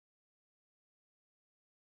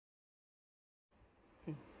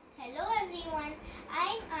Hello everyone,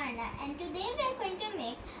 I'm Aarna and today we are going to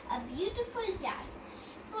make a beautiful jar.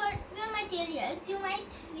 For your materials,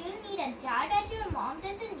 you'll need a jar that your mom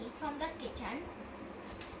doesn't need from the kitchen,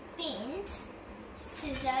 paints,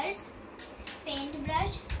 scissors,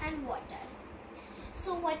 paintbrush and water.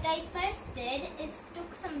 So what I first did is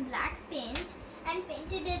took some black paint and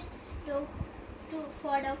painted it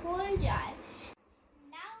for the whole jar.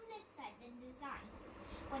 Now let's start the design.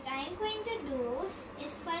 What I am going to do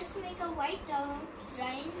is first make a white dot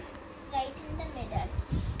right in the middle.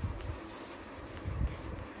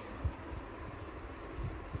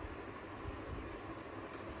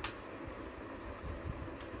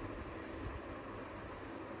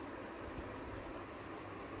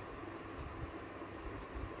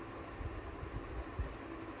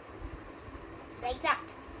 Like that.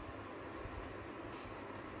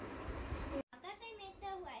 Now that I made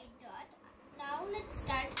the white dot, now let's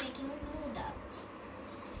start making blue dots.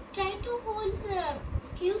 Try to hold the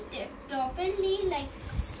Q-tip properly, like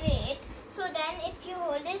straight, so then if you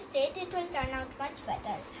hold it straight, it will turn out much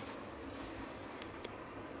better.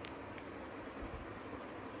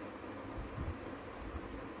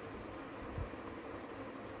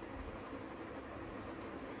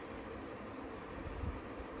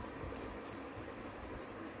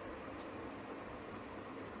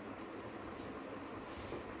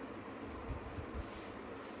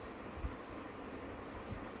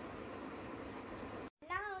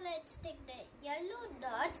 Let's stick the yellow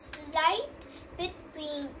dots right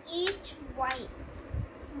between each white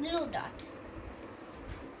blue dot.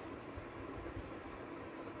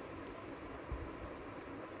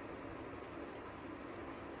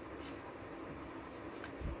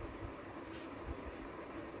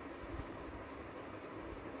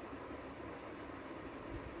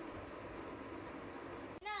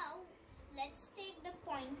 Now let's take the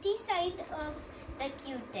pointy side of the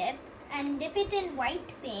Q-tip and dip it in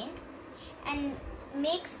white paint and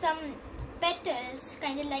make some petals,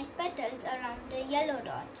 kind of like petals around the yellow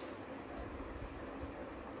dots.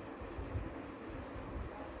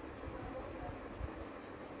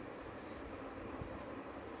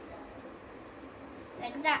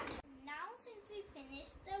 Like that. Now since we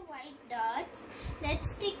finished the white dots,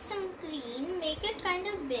 let's take some green, make it kind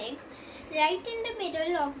of big, right in the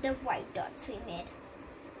middle of the white dots we made.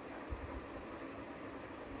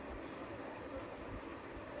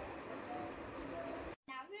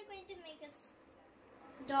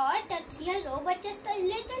 Dot that's yellow but just a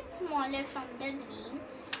little smaller from the green,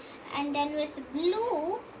 and then with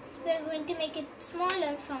blue we're going to make it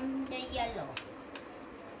smaller from the yellow.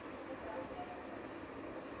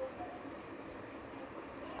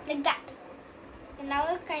 Like that. And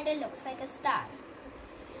now it kind of looks like a star.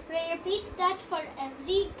 We'll repeat that for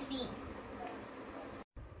every green.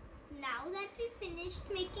 Now that we finished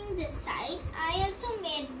making this side, I also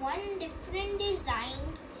made one different design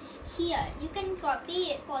here. You can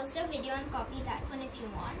pause the video and copy that one if you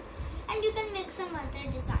want, and you can make some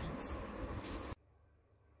other designs.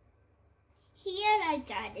 Here our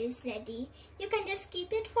jar is ready. You can just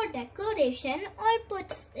keep it for decoration or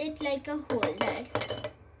put it like a holder.